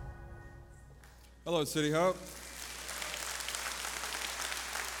Hello, City Hope.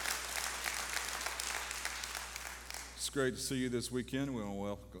 It's great to see you this weekend. We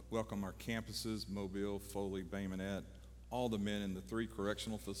want to welcome our campuses, Mobile, Foley, Bay Minette, all the men in the 3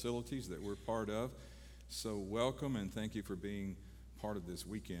 correctional facilities that we're part of. So welcome and thank you for being part of this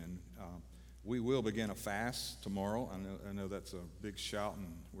weekend. We will begin a fast tomorrow. I know that's a big shout and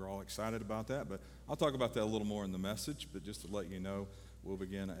we're all excited about that, but I'll talk about that a little more in the message. But just to let you know, we'll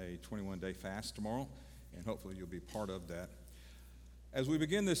begin a 21-day fast tomorrow, and hopefully you'll be part of that. As we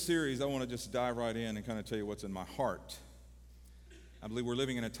begin this series, I want to just dive right in and kind of tell you what's in my heart. I believe we're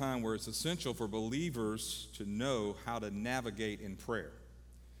living in a time where it's essential for believers to know how to navigate in prayer.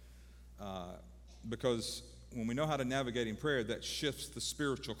 Because when we know how to navigate in prayer, that shifts the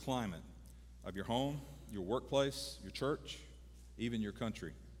spiritual climate of your home, your workplace, your church, even your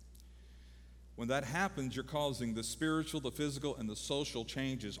country. When that happens, you're causing the spiritual, the physical, and the social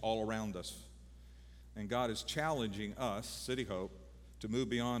changes all around us. And God is challenging us, City Hope, to move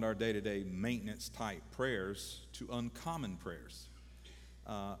beyond our day-to-day maintenance-type prayers to uncommon prayers.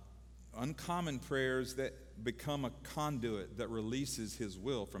 Uncommon prayers that become a conduit that releases His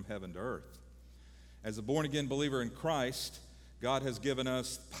will from heaven to earth. As a born-again believer in Christ, God has given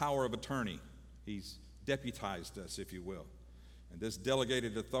us power of attorney. He's deputized us, if you will. And this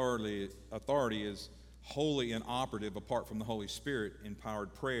delegated authority is wholly inoperative apart from the Holy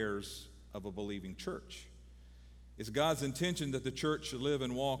Spirit-empowered prayers of a believing church. It's God's intention that the church should live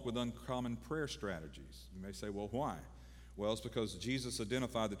and walk with uncommon prayer strategies. You may say, well, why? Well, it's because Jesus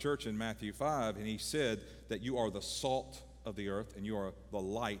identified the church in Matthew 5, and He said that you are the salt of the earth and you are the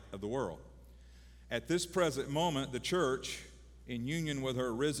light of the world. At this present moment, the church, in union with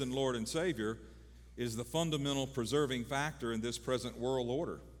her risen Lord and Savior, is the fundamental preserving factor in this present world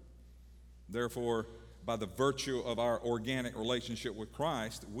order. Therefore, by the virtue of our organic relationship with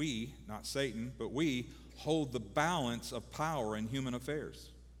Christ, we, not Satan, but we, hold the balance of power in human affairs.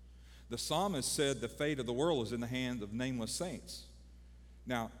 The psalmist said the fate of the world is in the hands of nameless saints.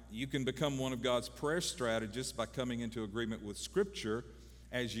 Now, you can become one of God's prayer strategists by coming into agreement with Scripture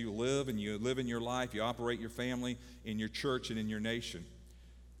as you live in your life, you operate your family, in your church, and in your nation.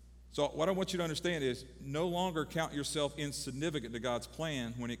 So what I want you to understand is no longer count yourself insignificant to God's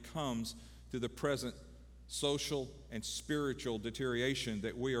plan when it comes to the present social and spiritual deterioration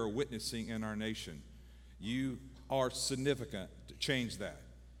that we are witnessing in our nation. You are significant. To change that.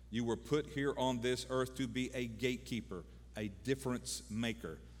 You were put here on this earth to be a gatekeeper, a difference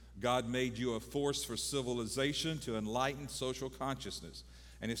maker. God made you a force for civilization to enlighten social consciousness.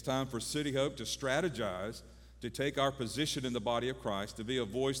 And it's time for City Hope to strategize, to take our position in the body of Christ, to be a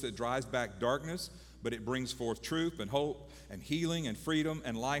voice that drives back darkness, but it brings forth truth and hope and healing and freedom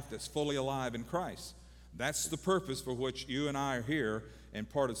and life that's fully alive in Christ. That's the purpose for which you and I are here and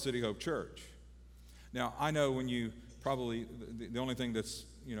part of City Hope Church. Now, I know when you probably, the only thing that's,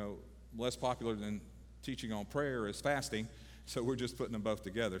 less popular than teaching on prayer is fasting, so we're just putting them both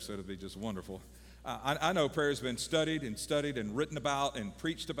together, so it'll be just wonderful. I know prayer has been studied and written about and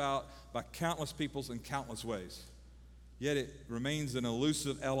preached about by countless peoples in countless ways. Yet it remains an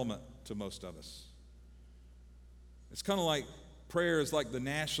elusive element to most of us. It's kind of like prayer is like the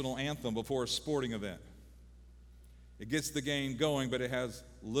national anthem before a sporting event. It gets the game going, but it has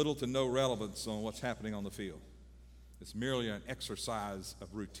little to no relevance on what's happening on the field. It's merely an exercise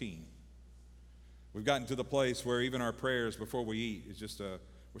of routine. We've gotten to the place where even our prayers before we eat is just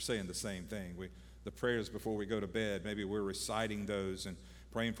we're saying the same thing. The prayers before we go to bed, maybe we're reciting those and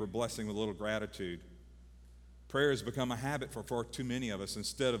praying for blessing with a little gratitude. Prayer has become a habit for far too many of us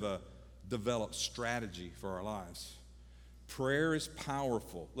instead of a developed strategy for our lives. Prayer is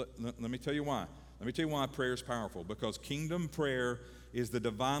powerful. Let me tell you why. Let me tell you why prayer is powerful. Because kingdom prayer is the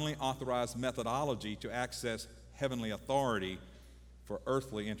divinely authorized methodology to access heavenly authority for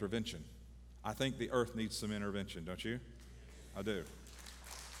earthly intervention. I think the earth needs some intervention, don't you? I do.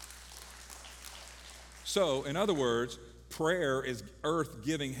 So, in other words, prayer is earth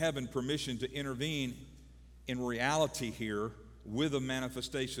giving heaven permission to intervene in reality here with a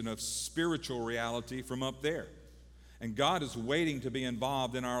manifestation of spiritual reality from up there. And God is waiting to be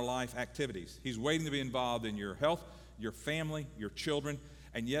involved in our life activities. He's waiting to be involved in your health, your family, your children,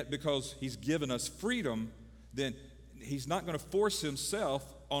 and yet because He's given us freedom, then He's not going to force Himself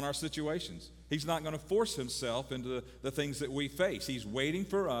on our situations. He's not going to force Himself into the things that we face. He's waiting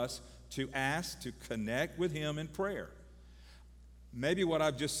for us to ask, to connect with Him in prayer. Maybe what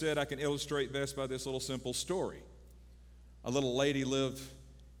I've just said I can illustrate best by this little simple story. A little lady lived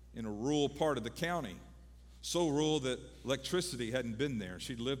in a rural part of the county. So rural that electricity hadn't been there.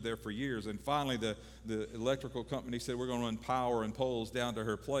 She'd lived there for years. And finally, the electrical company said, we're going to run power and poles down to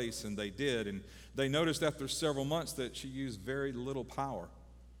her place. And they did. And they noticed after several months that she used very little power.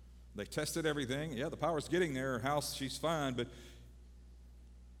 They tested everything. Yeah, the power's getting there. Her house, she's fine, but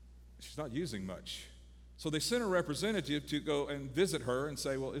she's not using much. So they sent a representative to go and visit her and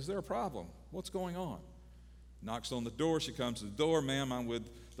say, well, is there a problem? What's going on? Knocks on the door. She comes to the door. Ma'am, I'm with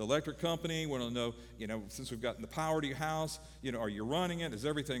the electric company. We want to know, since we've gotten the power to your house, are you running it? Is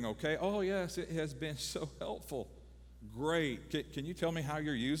everything okay? Oh, yes, it has been so helpful. Great. Can you tell me how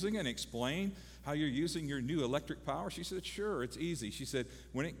you're using it and explain how you're using your new electric power? She said, sure, it's easy. She said,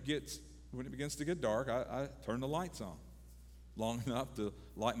 when it begins to get dark, I turn the lights on long enough to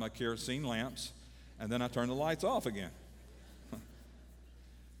light my kerosene lamps, and then I turn the lights off again.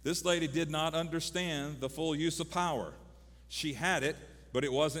 This lady did not understand the full use of power. She had it, but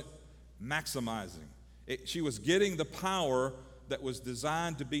it wasn't maximizing. She was getting the power that was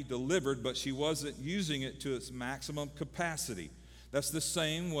designed to be delivered, but she wasn't using it to its maximum capacity. That's the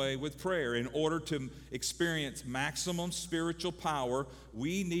same way with prayer. In order to experience maximum spiritual power,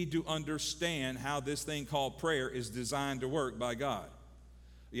 we need to understand how this thing called prayer is designed to work by God.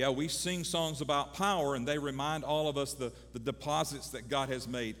 Yeah, we sing songs about power, and they remind all of us the deposits that God has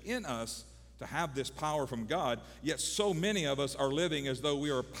made in us to have this power from God, yet so many of us are living as though we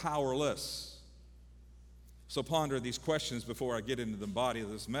are powerless. So ponder these questions before I get into the body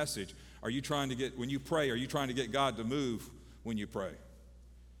of this message. When you pray, are you trying to get God to move when you pray?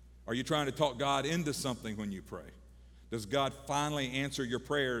 Are you trying to talk God into something when you pray? Does God finally answer your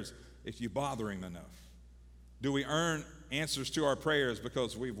prayers if you bother Him enough? Do we earn answers to our prayers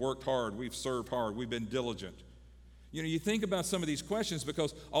because we've worked hard, we've served hard, we've been diligent? You think about some of these questions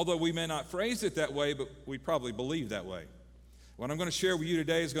because although we may not phrase it that way, but we probably believe that way. What I'm going to share with you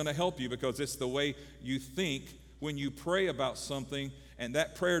today is going to help you because it's the way you think when you pray about something and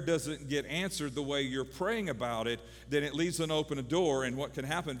that prayer doesn't get answered the way you're praying about it, then it leaves an open door, and what can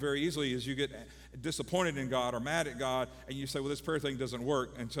happen very easily is you get disappointed in God or mad at God, and you say, well, this prayer thing doesn't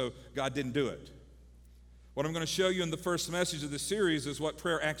work, and so God didn't do it. What I'm going to show you in the first message of this series is what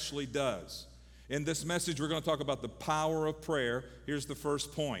prayer actually does. In this message, we're going to talk about the power of prayer. Here's the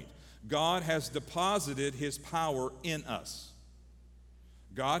first point. God has deposited His power in us.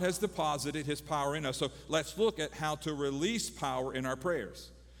 God has deposited His power in us. So let's look at how to release power in our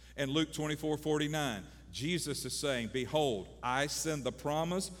prayers. In Luke 24:49, Jesus is saying, behold, I send the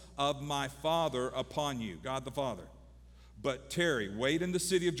promise of my Father upon you, God the Father. But tarry, wait in the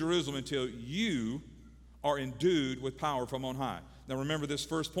city of Jerusalem until you are endued with power from on high. Now remember, this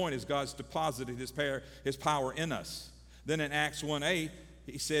first point is God's deposited His power in us. Then in Acts 1:8,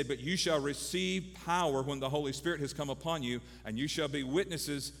 He said, but you shall receive power when the Holy Spirit has come upon you, and you shall be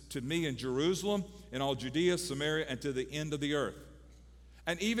witnesses to me in Jerusalem, in all Judea, Samaria, and to the end of the earth.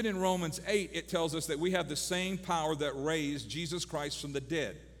 And even in Romans 8, it tells us that we have the same power that raised Jesus Christ from the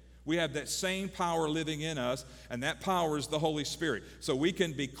dead. We have that same power living in us, and that power is the Holy Spirit. So we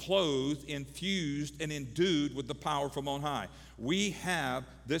can be clothed, infused, and endued with the power from on high. We have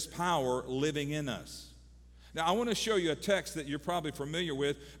this power living in us. Now, I want to show you a text that you're probably familiar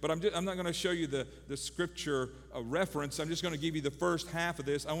with, but I'm not going to show you the scripture reference. I'm just going to give you the first half of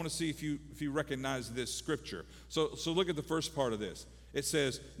this. I want to see if you recognize this scripture. So look at the first part of this. It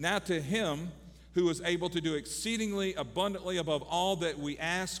says, now to Him who is able to do exceedingly abundantly above all that we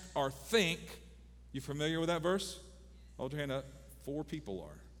ask or think. You familiar with that verse? Hold your hand up. 4 people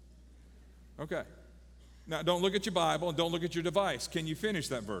are. Okay. Now, don't look at your Bible and don't look at your device. Can you finish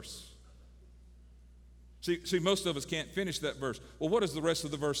that verse? See, most of us can't finish that verse. Well, what does the rest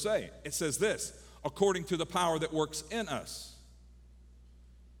of the verse say? It says this, according to the power that works in us.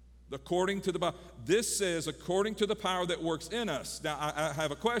 This says, according to the power that works in us. Now, I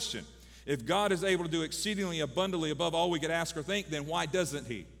have a question. If God is able to do exceedingly abundantly above all we could ask or think, then why doesn't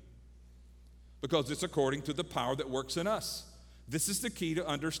He? Because it's according to the power that works in us. This is the key to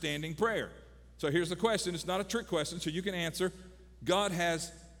understanding prayer. So here's the question. It's not a trick question, so you can answer. God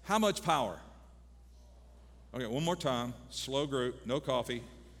has how much power? Okay, one more time. Slow group, no coffee.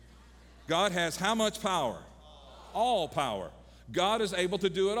 God has how much power? All power. God is able to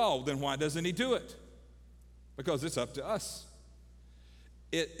do it all. Then why doesn't He do it? Because it's up to us.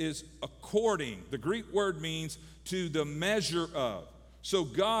 It is according. The Greek word means to the measure of. So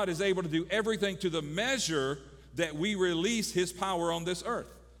God is able to do everything to the measure that we release His power on this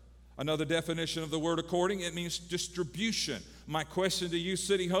earth. Another definition of the word according, it means distribution. My question to you,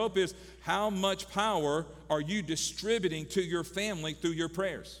 City Hope, is how much power are you distributing to your family through your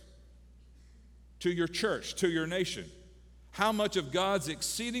prayers? To your church, to your nation? How much of God's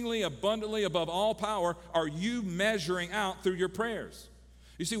exceedingly abundantly above all power are you measuring out through your prayers?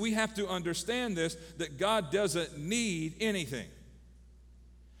 You see, we have to understand this, that God doesn't need anything.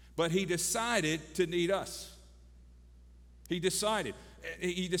 But he decided to need us. He decided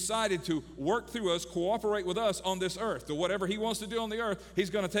to work through us, cooperate with us on this earth. So whatever he wants to do on the earth, he's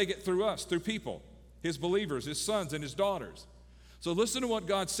going to take it through us, through people, his believers, his sons and his daughters. So listen to what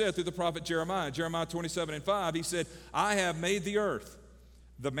God said through the prophet Jeremiah. Jeremiah 27:5, he said, I have made the earth,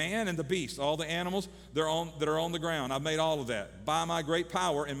 the man and the beast, all the animals that are on the ground. I've made all of that by my great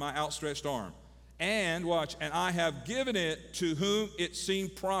power and my outstretched arm. And watch, and I have given it to whom it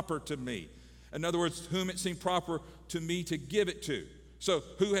seemed proper to me. In other words, whom it seemed proper to me to give it to. So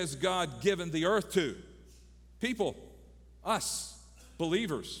who has God given the earth to? People, us,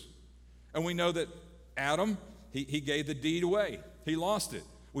 believers. And we know that Adam, he gave the deed away. He lost it.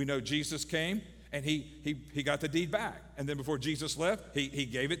 We know Jesus came and he got the deed back. And then before Jesus left, he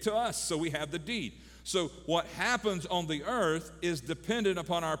gave it to us. So we have the deed. So what happens on the earth is dependent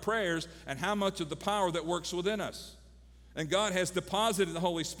upon our prayers and how much of the power that works within us. And God has deposited the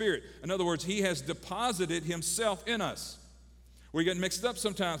Holy Spirit. In other words, he has deposited himself in us. We get mixed up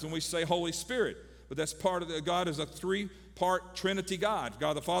sometimes when we say Holy Spirit, but that's part of God is a three-part Trinity God.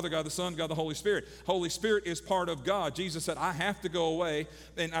 God the Father, God the Son, God the Holy Spirit. Holy Spirit is part of God. Jesus said, I have to go away.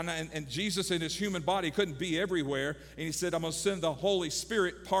 And Jesus in his human body couldn't be everywhere. And he said, I'm going to send the Holy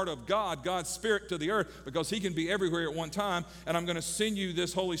Spirit, part of God, God's Spirit to the earth, because he can be everywhere at one time. And I'm going to send you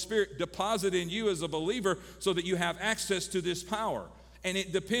this Holy Spirit, deposit in you as a believer so that you have access to this power. And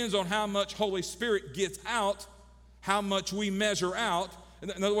it depends on how much Holy Spirit gets out, how much we measure out.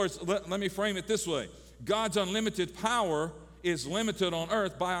 In other words, let me frame it this way. God's unlimited power is limited on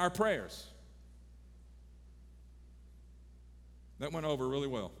earth by our prayers. That went over really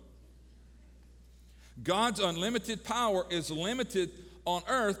well. God's unlimited power is limited on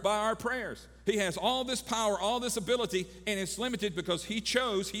earth by our prayers. He has all this power, all this ability, and it's limited because he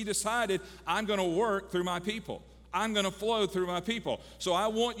decided, I'm going to work through my people. I'm going to flow through my people. So I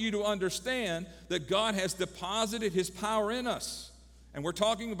want you to understand that God has deposited his power in us. And we're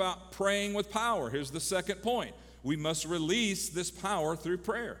talking about praying with power. Here's the second point. We must release this power through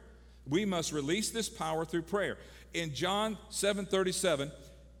prayer. We must release this power through prayer. In John 7:37,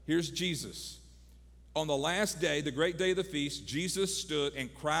 here's Jesus. On the last day, the great day of the feast, Jesus stood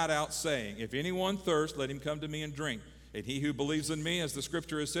and cried out, saying, if anyone thirsts, let him come to me and drink. And he who believes in me, as the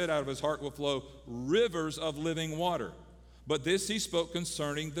scripture has said, out of his heart will flow rivers of living water. But this he spoke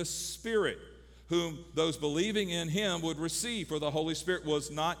concerning the Spirit, whom those believing in him would receive, for the Holy Spirit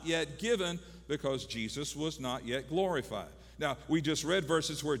was not yet given because Jesus was not yet glorified. Now, we just read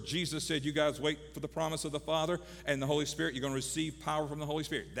verses where Jesus said, you guys wait for the promise of the Father and the Holy Spirit. You're going to receive power from the Holy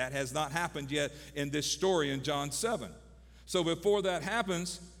Spirit. That has not happened yet in this story in John 7. So before that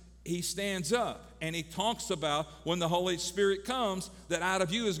happens, he stands up and he talks about when the Holy Spirit comes, that out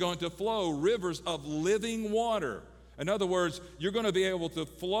of you is going to flow rivers of living water. In other words, you're going to be able to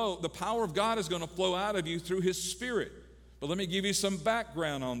flow. The power of God is going to flow out of you through his Spirit. But let me give you some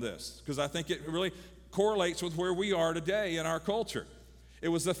background on this, because I think it really correlates with where we are today in our culture. It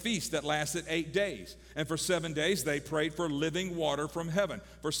was a feast that lasted 8 days. And for 7 days, they prayed for living water from heaven.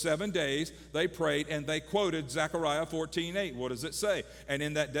 For 7 days, they prayed and they quoted Zechariah 14:8. What does it say? And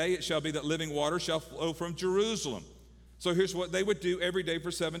in that day, it shall be that living water shall flow from Jerusalem. So here's what they would do every day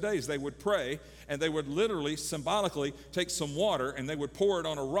for 7 days. They would pray, and they would literally, symbolically, take some water, and they would pour it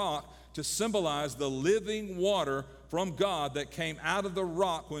on a rock to symbolize the living water from God that came out of the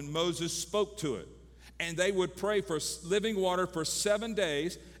rock when Moses spoke to it. And they would pray for living water for 7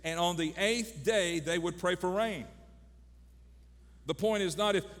 days, and on the 8th day, they would pray for rain. The point is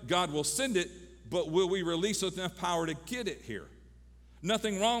not if God will send it, but will we release enough power to get it here?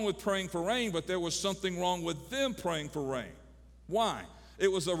 Nothing wrong with praying for rain, but there was something wrong with them praying for rain. Why?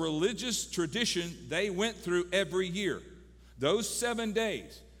 It was a religious tradition they went through every year. Those 7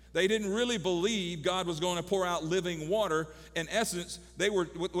 days, they didn't really believe God was going to pour out living water. In essence,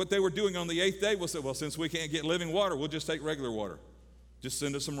 what they were doing on the 8th day was say, well, since we can't get living water, we'll just take regular water. Just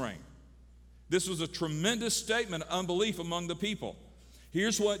send us some rain. This was a tremendous statement of unbelief among the people.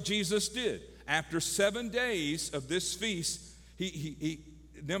 Here's what Jesus did. After 7 days of this feast,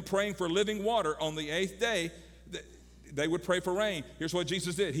 them praying for living water on the 8th day, they would pray for rain. Here's what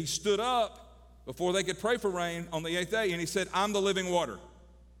Jesus did. He stood up before they could pray for rain on the 8th day, and he said, I'm the living water.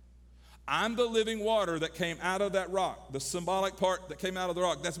 I'm the living water that came out of that rock, the symbolic part that came out of the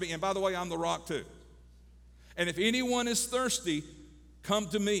rock. That's me. And by the way, I'm the rock too. And if anyone is thirsty, come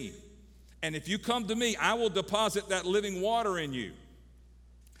to me. And if you come to me, I will deposit that living water in you.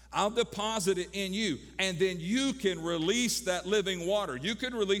 I'll deposit it in you, and then you can release that living water. You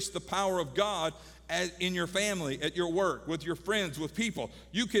can release the power of God in your family, at your work, with your friends, with people.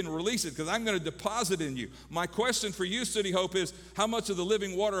 You can release it because I'm going to deposit in you. My question for you, City Hope, is how much of the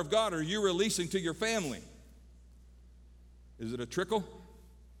living water of God are you releasing to your family? Is it a trickle?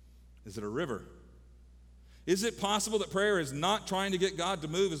 Is it a river? Is it possible that prayer is not trying to get God to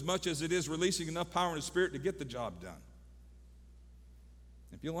move as much as it is releasing enough power in His Spirit to get the job done?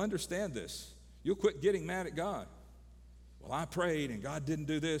 If you'll understand this, you'll quit getting mad at God. Well, I prayed and God didn't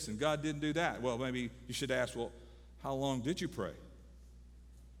do this and God didn't do that. Well, maybe you should ask, well, how long did you pray?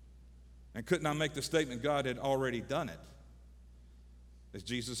 And couldn't I make the statement God had already done it? Is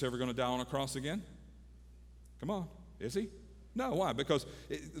Jesus ever going to die on a cross again? Come on, is He? No, why? Because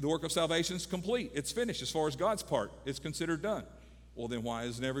the work of salvation is complete. It's finished as far as God's part. It's considered done. Well, then why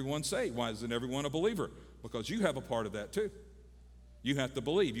isn't everyone saved? Why isn't everyone a believer? Because you have a part of that too. You have to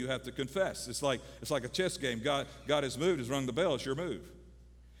believe. You have to confess. It's like a chess game. God has moved, has rung the bell. It's your move.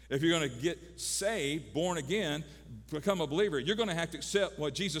 If you're going to get saved, born again, become a believer, you're going to have to accept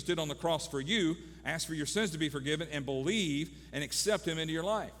what Jesus did on the cross for you, ask for your sins to be forgiven, and believe and accept Him into your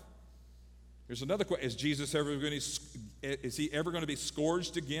life. Here's another question. Is He ever going to be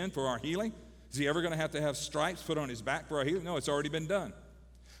scourged again for our healing? Is He ever going to have stripes put on His back for our healing? No, it's already been done.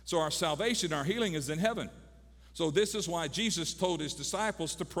 So our salvation, our healing is in heaven. So this is why Jesus told His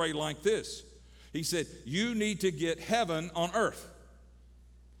disciples to pray like this. He said, you need to get heaven on earth.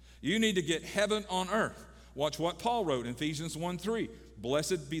 You need to get heaven on earth. Watch what Paul wrote in Ephesians 1:3.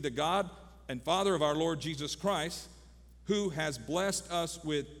 Blessed be the God and Father of our Lord Jesus Christ, who has blessed us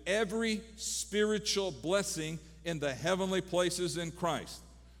with every spiritual blessing in the heavenly places in Christ.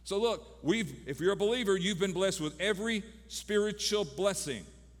 So look, if you're a believer, you've been blessed with every spiritual blessing.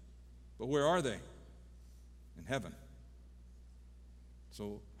 But where are they? In heaven.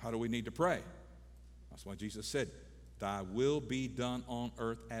 So how do we need to pray? That's why Jesus said, thy will be done on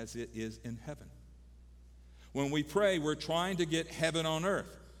earth as it is in heaven. When we pray, we're trying to get heaven on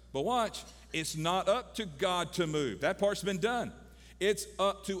earth. But watch, it's not up to God to move. That part's been done. It's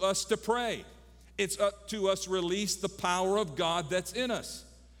up to us to pray. It's up to us to release the power of God that's in us.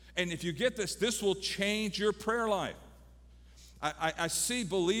 And if you get this, this will change your prayer life. I see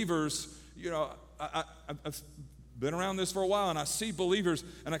believers, I've been around this for a while, and I see believers,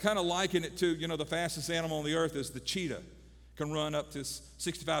 and I kind of liken it to, the fastest animal on the earth is the cheetah. Can run up to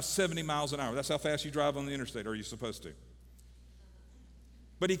 65, 70 miles an hour. That's how fast you drive on the interstate, or are you supposed to?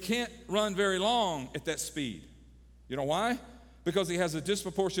 But he can't run very long at that speed. You know why? Because he has a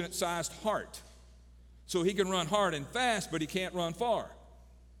disproportionate sized heart. So he can run hard and fast, but he can't run far.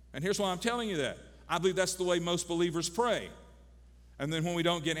 And here's why I'm telling you that. I believe that's the way most believers pray. And then when we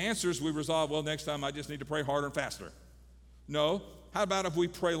don't get answers, we resolve, well, next time I just need to pray harder and faster. No. How about if we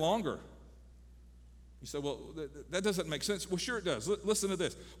pray longer? You say, well, that doesn't make sense. Well, sure it does. Listen to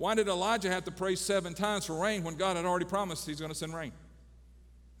this. Why did Elijah have to pray 7 times for rain when God had already promised He's going to send rain?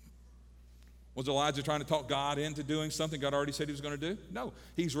 Was Elijah trying to talk God into doing something God already said He was going to do? No.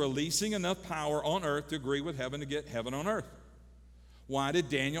 He's releasing enough power on earth to agree with heaven to get heaven on earth. Why did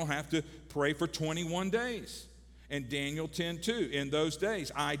Daniel have to pray for 21 days? In Daniel 10:2, in those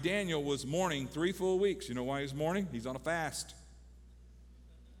days, I, Daniel, was mourning 3 full weeks. You know why he's mourning? He's on a fast.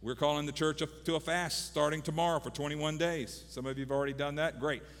 We're calling the church to a fast starting tomorrow for 21 days. Some of you have already done that.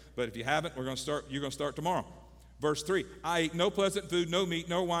 Great. But if you haven't, you're going to start tomorrow. Verse 3, I ate no pleasant food, no meat,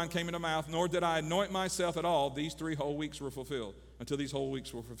 no wine came into my mouth, nor did I anoint myself at all. These 3 whole weeks were fulfilled, until these whole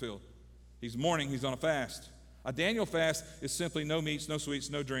weeks were fulfilled. He's mourning, he's on a fast. A Daniel fast is simply no meats, no sweets,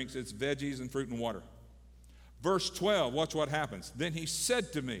 no drinks. It's veggies and fruit and water. Verse 12, watch what happens. Then he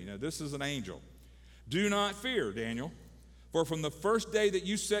said to me, now this is an angel, do not fear, Daniel, for from the first day that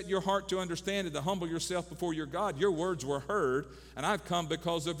you set your heart to understand and to humble yourself before your God, your words were heard, and I've come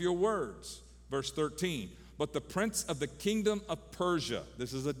because of your words. Verse 13, but the prince of the kingdom of Persia,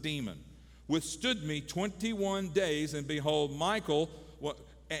 this is a demon, withstood me 21 days, and behold, Michael,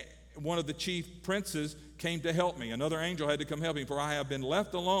 one of the chief princes, came to help me. Another angel had to come help me, for I have been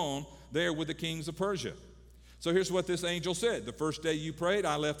left alone there with the kings of Persia. So here's what this angel said. The first day you prayed,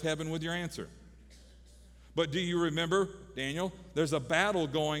 I left heaven with your answer. But do you remember, Daniel, there's a battle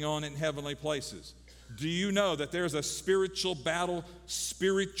going on in heavenly places. Do you know that there's a spiritual battle,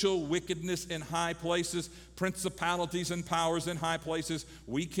 spiritual wickedness in high places, principalities and powers in high places?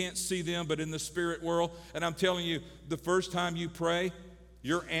 We can't see them, but in the spirit world. And I'm telling you, the first time you pray,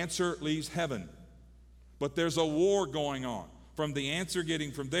 your answer leaves heaven. But there's a war going on from the answer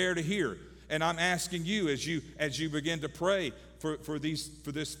getting from there to here. And I'm asking you as you begin to pray for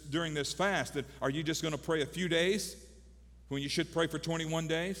this during this fast, that are you just going to pray a few days when you should pray for 21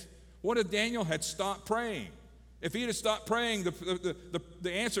 days? What if Daniel had stopped praying? If he had stopped praying,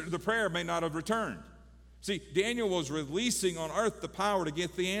 the answer to the prayer may not have returned. See, Daniel was releasing on earth the power to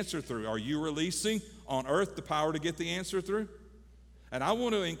get the answer through. Are you releasing on earth the power to get the answer through? And I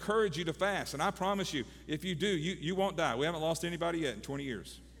want to encourage you to fast. And I promise you, if you do, you won't die. We haven't lost anybody yet in 20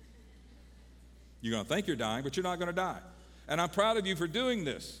 years. You're going to think you're dying, but you're not going to die. And I'm proud of you for doing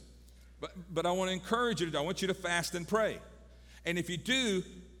this. But I want to encourage you. I want you to fast and pray. And if you do,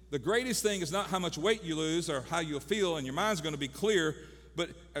 the greatest thing is not how much weight you lose or how you'll feel, and your mind's going to be clear, but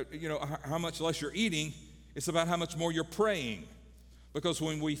how much less you're eating. It's about how much more you're praying. Because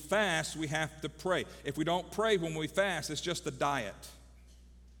when we fast, we have to pray. If we don't pray when we fast, it's just a diet.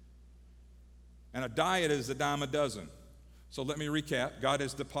 And a diet is a dime a dozen. So let me recap. God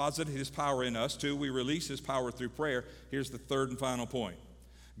has deposited his power in us. 2, we release his power through prayer. Here's the third and final point.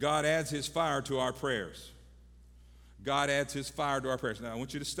 God adds his fire to our prayers. God adds his fire to our prayers. Now, I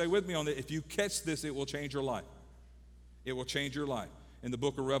want you to stay with me on that. If you catch this, it will change your life. It will change your life. In the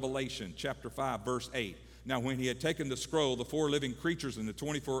book of Revelation, chapter 5, verse 8. Now, when he had taken the scroll, the 4 living creatures and the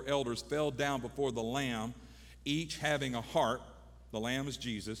 24 elders fell down before the Lamb, each having a harp. The Lamb is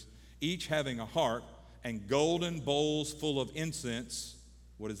Jesus. Each having a harp and golden bowls full of incense.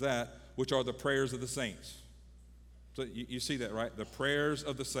 What is that? Which are the prayers of the saints. So you see that, right? The prayers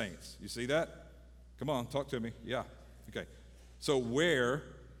of the saints. You see that? Come on, talk to me. Yeah. Okay. So where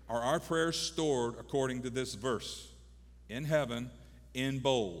are our prayers stored according to this verse? In heaven, in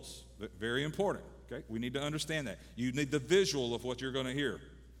bowls. Very important. Okay? We need to understand that. You need the visual of what you're going to hear.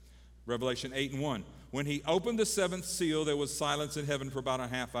 Revelation 8:1. When he opened the 7th seal, there was silence in heaven for about a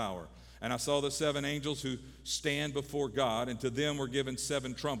half hour. And I saw the 7 angels who stand before God, and to them were given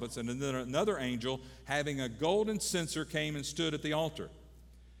 7 trumpets. And then another angel, having a golden censer, came and stood at the altar.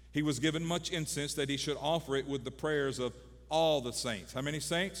 He was given much incense that he should offer it with the prayers of all the saints. How many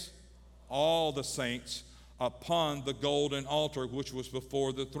saints? All the saints upon the golden altar which was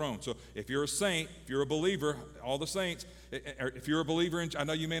before the throne. So if you're a saint, if you're a believer, all the saints, if you're a believer, I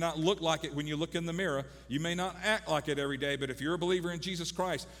know you may not look like it when you look in the mirror, you may not act like it every day, but if you're a believer in Jesus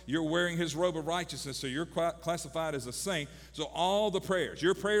Christ, you're wearing his robe of righteousness, so you're classified as a saint. So all the prayers,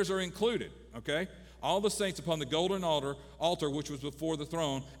 your prayers are included, okay? All the saints upon the golden altar which was before the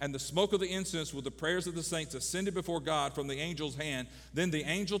throne, and the smoke of the incense with the prayers of the saints ascended before God from the angel's hand. Then the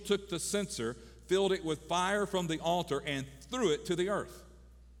angel took the censer, filled it with fire from the altar, and threw it to the earth.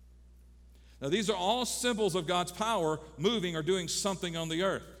 Now, these are all symbols of God's power moving or doing something on the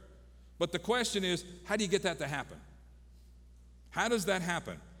earth. But the question is, how do you get that to happen? How does that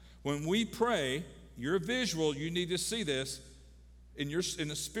happen? When we pray, your visual, you need to see this. In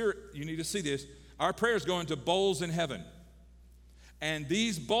the spirit, you need to see this. Our prayers go into bowls in heaven. And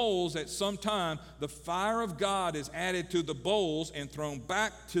these bowls, at some time, the fire of God is added to the bowls and thrown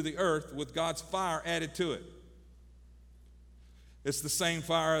back to the earth with God's fire added to it. It's the same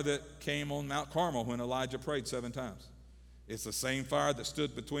fire that came on Mount Carmel when Elijah prayed 7 times. It's the same fire that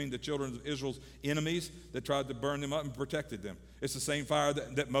stood between the children of Israel's enemies that tried to burn them up and protected them. It's the same fire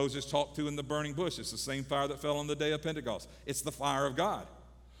that Moses talked to in the burning bush. It's the same fire that fell on the day of Pentecost. It's the fire of God.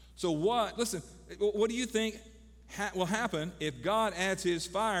 So what do you think will happen if God adds his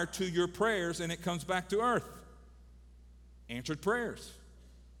fire to your prayers and it comes back to earth? Answered prayers.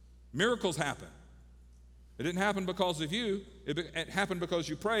 Miracles happen. It didn't happen because of you. It happened because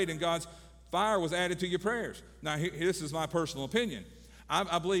you prayed and God's fire was added to your prayers. Now, this is my personal opinion.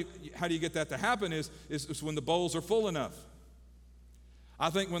 I believe how do you get that to happen is when the bowls are full enough. I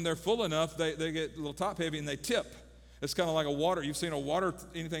think when they're full enough, they get a little top heavy and they tip. It's kind of like a water. You've seen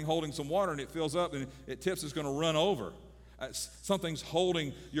anything holding some water and it fills up and it tips, it's going to run over. Something's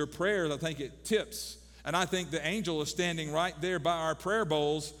holding your prayers. I think it tips. And I think the angel is standing right there by our prayer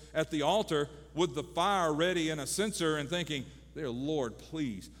bowls at the altar with the fire ready in a censer and thinking, dear Lord,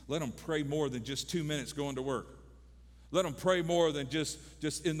 please, let them pray more than just 2 minutes going to work. Let them pray more than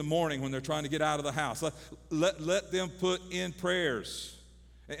just in the morning when they're trying to get out of the house. Let them put in prayers.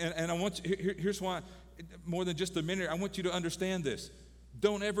 And I want you, here's why, more than just a minute, I want you to understand this.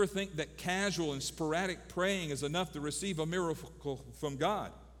 Don't ever think that casual and sporadic praying is enough to receive a miracle from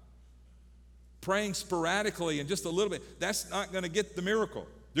God. Praying sporadically and just a little bit, that's not going to get the miracle.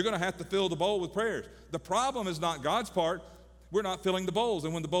 You're going to have to fill the bowl with prayers. The problem is not God's part. We're not filling the bowls.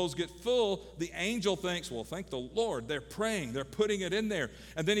 And when the bowls get full, the angel thinks, well, thank the Lord. They're praying. They're putting it in there.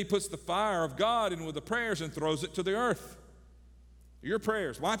 And then he puts the fire of God in with the prayers and throws it to the earth. Your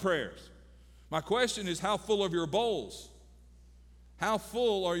prayers, my prayers. My question is, how full are your bowls? How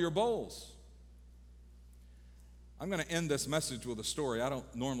full are your bowls? I'm going to end this message with a story. I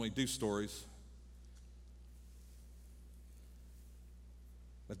don't normally do stories.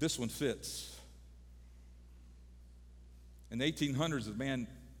 but this one fits. In the 1800s,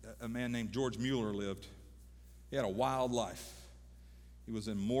 a man named George Mueller lived. He had a wild life. He was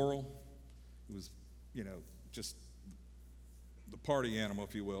immoral. He was, just the party animal,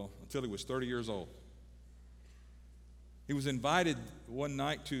 if you will, until he was 30 years old. He was invited one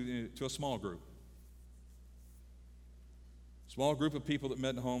night to a small group. Small group of people that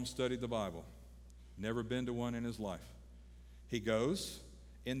met at home, studied the Bible. Never been to one in his life. He goes,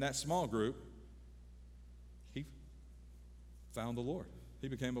 in that small group, he found the Lord. He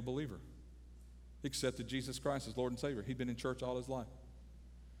became a believer. He accepted Jesus Christ as Lord and Savior. He'd been in church all his life.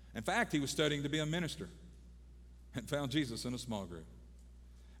 In fact, he was studying to be a minister and found Jesus in a small group.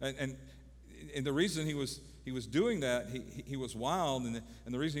 And the reason he was doing that, he was wild, and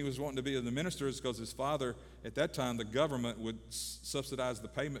the reason he was wanting to be a minister is because his father, at that time, the government would subsidize the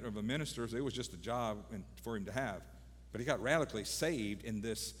payment of a minister. So it was just a job for him to have. But he got radically saved in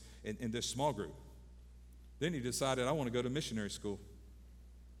this small group. Then he decided, I want to go to missionary school.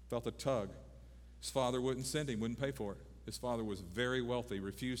 Felt a tug. His father wouldn't send him, wouldn't pay for it. His father was very wealthy,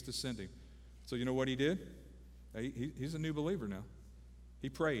 refused to send him. So you know what he did? He's a new believer now. He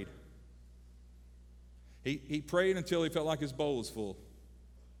prayed. He prayed until he felt like his bowl was full.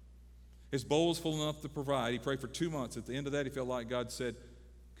 His bowl was full enough to provide. He prayed for 2 months. At the end of that, he felt like God said,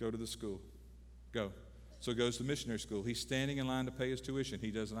 go to the school. Go. So he goes to missionary school. He's standing in line to pay his tuition.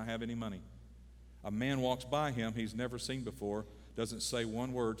 He does not have any money. A man walks by him he's never seen before, doesn't say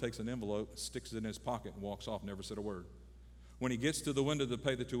one word, takes an envelope, sticks it in his pocket, and walks off, never said a word. When he gets to the window to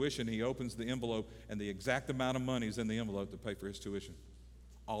pay the tuition, he opens the envelope, and the exact amount of money is in the envelope to pay for his tuition.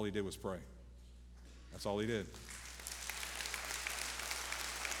 All he did was pray. That's all he did.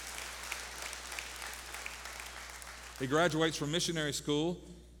 He graduates from missionary school,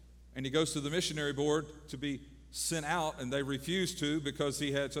 and he goes to the missionary board to be sent out, and they refused to because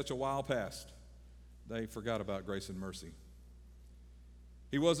he had such a wild past. They forgot about grace and mercy.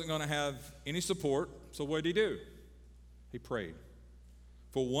 He wasn't going to have any support, so what did he do? He prayed.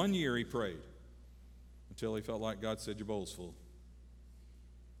 For 1 year he prayed until he felt like God said, your bowl's full.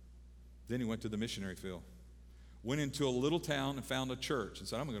 Then he went to the missionary field. Went into a little town and found a church and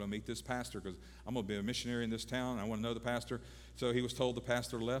said, I'm going to meet this pastor because I'm going to be a missionary in this town. And I want to know the pastor. So he was told the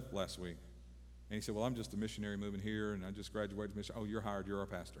pastor left last week. And he said, well, I'm just a missionary moving here, and I just graduated from missionary. Oh, you're hired. You're our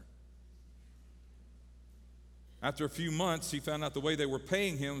pastor. After a few months, he found out the way they were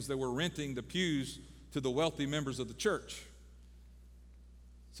paying him was they were renting the pews to the wealthy members of the church.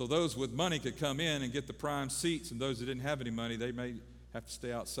 So those with money could come in and get the prime seats, and those that didn't have any money, they may have to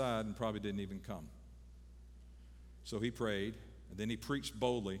stay outside and probably didn't even come. So he prayed, and then he preached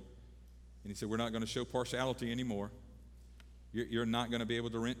boldly, and he said, we're not going to show partiality anymore. You're not going to be able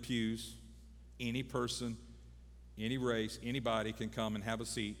to rent pews. Any person, any race, anybody can come and have a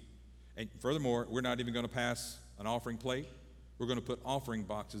seat. And furthermore, we're not even going to pass an offering plate. We're going to put offering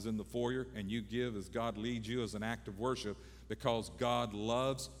boxes in the foyer, and you give as God leads you as an act of worship, because God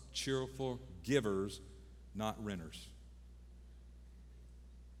loves cheerful givers, not renters.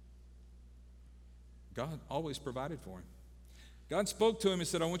 God always provided for him. God spoke to him and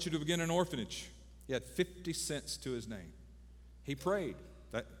said, I want you to begin an orphanage. He had 50 cents to his name. He prayed.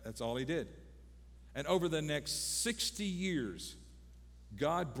 That's all he did. And over the next 60 years,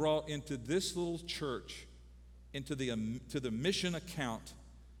 God brought into this little church, to the mission account,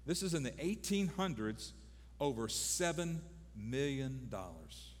 this is in the 1800s, over $7 million.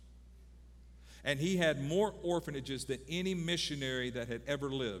 And he had more orphanages than any missionary that had ever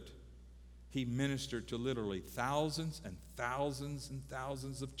lived. He ministered to literally thousands and thousands and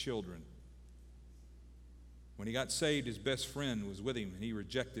thousands of children. When he got saved, his best friend was with him, and he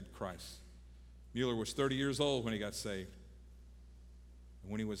rejected Christ. Mueller was 30 years old when he got saved.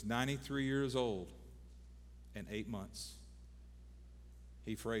 And when he was 93 years old and 8 months,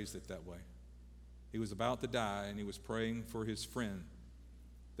 he phrased it that way. He was about to die, and he was praying for his friend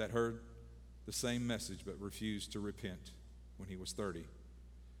that heard the same message but refused to repent when he was 30.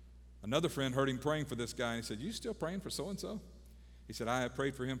 Another friend heard him praying for this guy, and he said, you still praying for so-and-so? He said, I have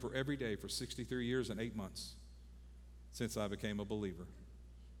prayed for him for every day for 63 years and 8 months since I became a believer.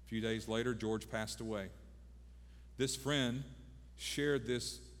 A few days later, George passed away. This friend shared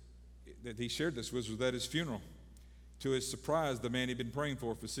this was at his funeral. To his surprise, the man he'd been praying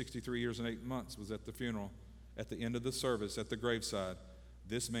for 63 years and 8 months was at the funeral. At the end of the service, at the graveside,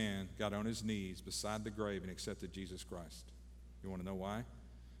 this man got on his knees beside the grave and accepted Jesus Christ. You want to know why?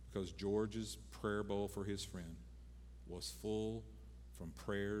 Because George's prayer bowl for his friend was full from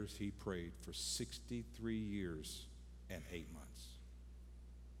prayers he prayed for 63 years and 8 months.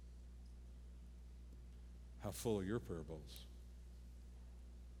 How full are your prayer bowls?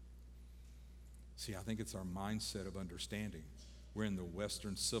 See, I think it's our mindset of understanding. We're in the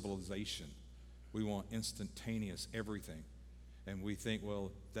Western civilization. We want instantaneous everything. And we think,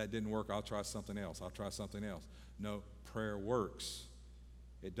 well, that didn't work, I'll try something else. I'll try something else. No, prayer works.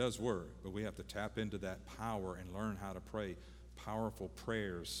 It does work, but we have to tap into that power and learn how to pray powerful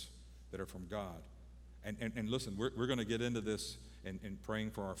prayers that are from God. And listen, we're going to get into this in praying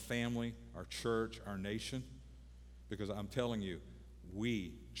for our family, our church, our nation, because I'm telling you,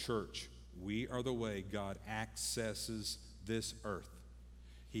 we, church, we are the way God accesses this earth.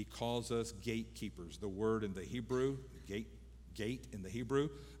 He calls us gatekeepers. The word in the Hebrew, gate in the Hebrew,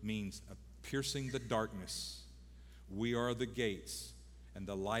 means piercing the darkness. We are the gates, and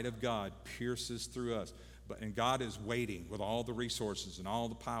the light of God pierces through us. And God is waiting with all the resources and all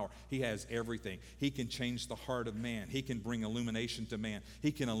the power. He has everything. He can change the heart of man. He can bring illumination to man.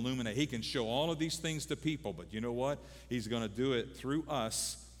 He can illuminate. He can show all of these things to people. But you know what? He's going to do it through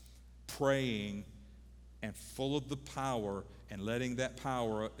us praying and full of the power and letting that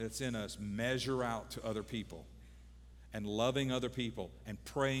power that's in us measure out to other people and loving other people and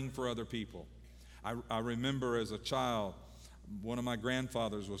praying for other people. I remember as a child, one of my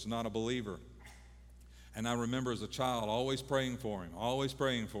grandfathers was not a believer. And I remember as a child always praying for him, always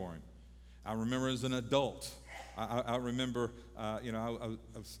praying for him. I remember as an adult, I remember, I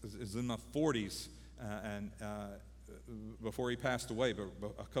was in my 40s, and before he passed away, but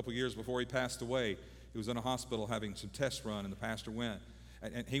a couple years before he passed away, he was in a hospital having some tests run, and the pastor went.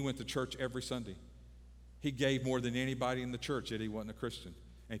 And he went to church every Sunday. He gave more than anybody in the church, yet he wasn't a Christian.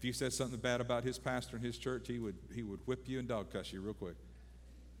 And if you said something bad about his pastor and his church, he would whip you and dog cuss you real quick.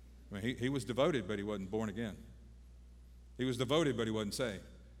 I mean, he was devoted, but he wasn't born again. He was devoted, but he wasn't saved.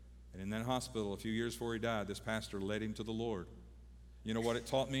 And in that hospital, a few years before he died, this pastor led him to the Lord. You know what it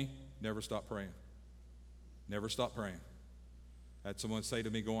taught me? Never stop praying. Never stop praying. I had someone say to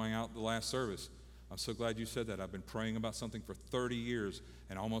me going out the last service, I'm so glad you said that. I've been praying about something for 30 years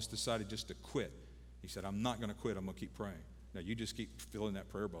and almost decided just to quit. He said, I'm not going to quit. I'm going to keep praying. Now, you just keep filling that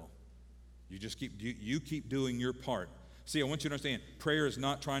prayer bowl. You keep doing your part. See, I want you to understand, prayer is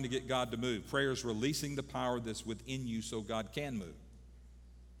not trying to get God to move. Prayer is releasing the power that's within you so God can move.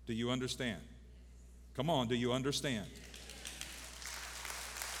 Do you understand? Come on, do you understand?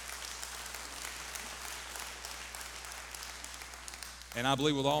 And I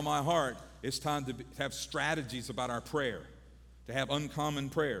believe with all my heart, it's time to have strategies about our prayer, to have uncommon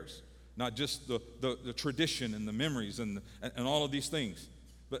prayers, not just the tradition and the memories and all of these things.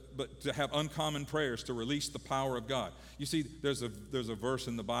 But to have uncommon prayers to release the power of God. You see, there's a verse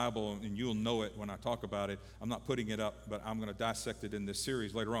in the Bible, and you'll know it when I talk about it. I'm not putting it up, but I'm going to dissect it in this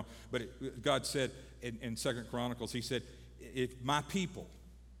series later on. But God said in 2 Chronicles, he said, if my people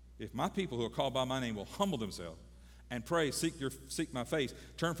who are called by my name will humble themselves and pray, seek my face,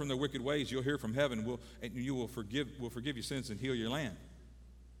 turn from their wicked ways, you'll hear from heaven, and you will forgive your sins and heal your land.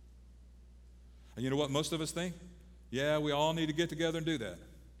 And you know what most of us think? Yeah, we all need to get together and do that.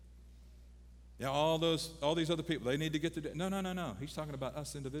 Yeah, all these other people, they need to get to do. No. He's talking about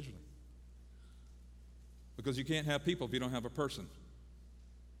us individually. Because you can't have people if you don't have a person.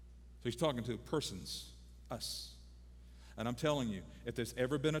 So he's talking to persons, us. And I'm telling you, if there's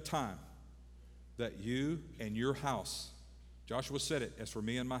ever been a time that you and your house, Joshua said it, as for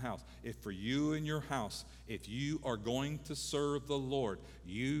me and my house, if for you and your house, if you are going to serve the Lord,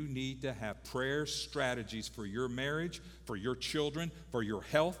 you need to have prayer strategies for your marriage, for your children, for your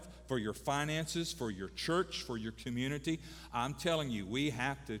health, for your finances, for your church, for your community. I'm telling you, we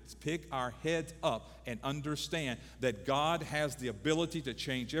have to pick our heads up and understand that God has the ability to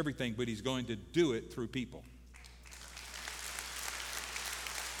change everything, but he's going to do it through people.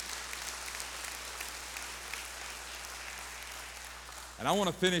 And I want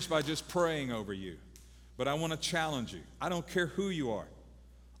to finish by just praying over you, but I want to challenge you. I don't care who you are,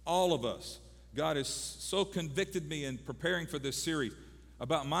 all of us. God has so convicted me in preparing for this series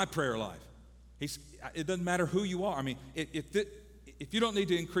about my prayer life. It doesn't matter who you are. I mean, if you don't need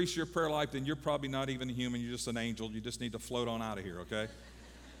to increase your prayer life, then you're probably not even a human. You're just an angel. You just need to float on out of here, okay?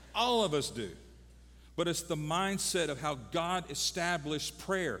 All of us do. But it's the mindset of how God established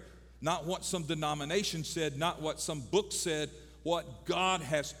prayer, not what some denomination said, not what some book said, what God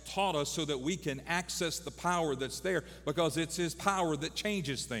has taught us so that we can access the power that's there, because it's his power that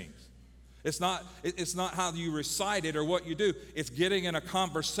changes things. It's not how you recite it or what you do. It's getting in a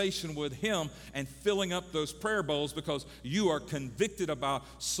conversation with him and filling up those prayer bowls because you are convicted about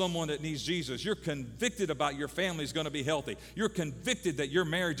someone that needs Jesus. You're convicted about your family's going to be healthy. You're convicted that your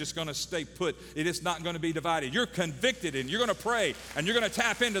marriage is going to stay put. It is not going to be divided. You're convicted, and you're going to pray, and you're going to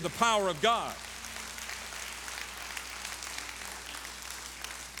tap into the power of God.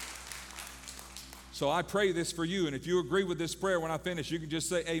 So I pray this for you, and if you agree with this prayer when I finish, you can just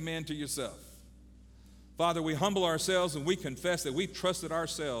say amen to yourself. Father, we humble ourselves and we confess that we've trusted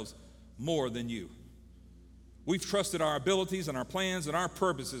ourselves more than you. We've trusted our abilities and our plans and our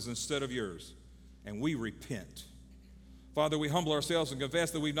purposes instead of yours, and we repent. Father, we humble ourselves and confess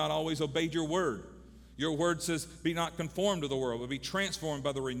that we've not always obeyed your word. Your word says, be not conformed to the world, but be transformed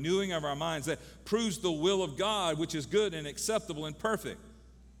by the renewing of our minds. That proves the will of God, which is good and acceptable and perfect.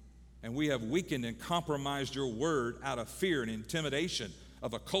 And we have weakened and compromised your word out of fear and intimidation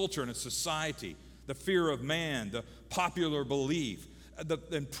of a culture and a society, the fear of man, the popular belief,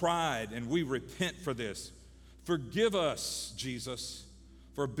 and pride, and we repent for this. Forgive us, Jesus,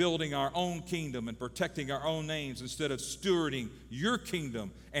 for building our own kingdom and protecting our own names instead of stewarding your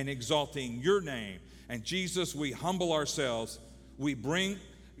kingdom and exalting your name. And Jesus, we humble ourselves.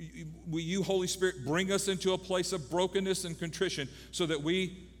 You, Holy Spirit, bring us into a place of brokenness and contrition so that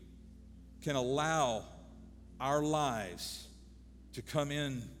we can allow our lives to come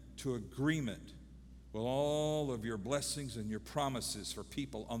into agreement with all of your blessings and your promises for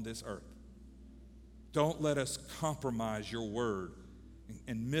people on this earth. Don't let us compromise your word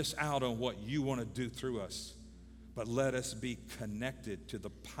and miss out on what you want to do through us, but let us be connected to the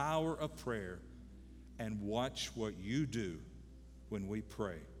power of prayer and watch what you do when we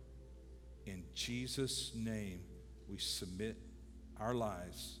pray. In Jesus' name, we submit our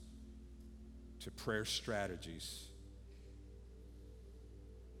lives to prayer strategies.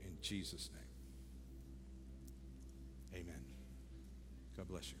 In Jesus' name, amen. God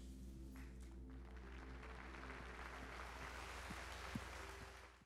bless you.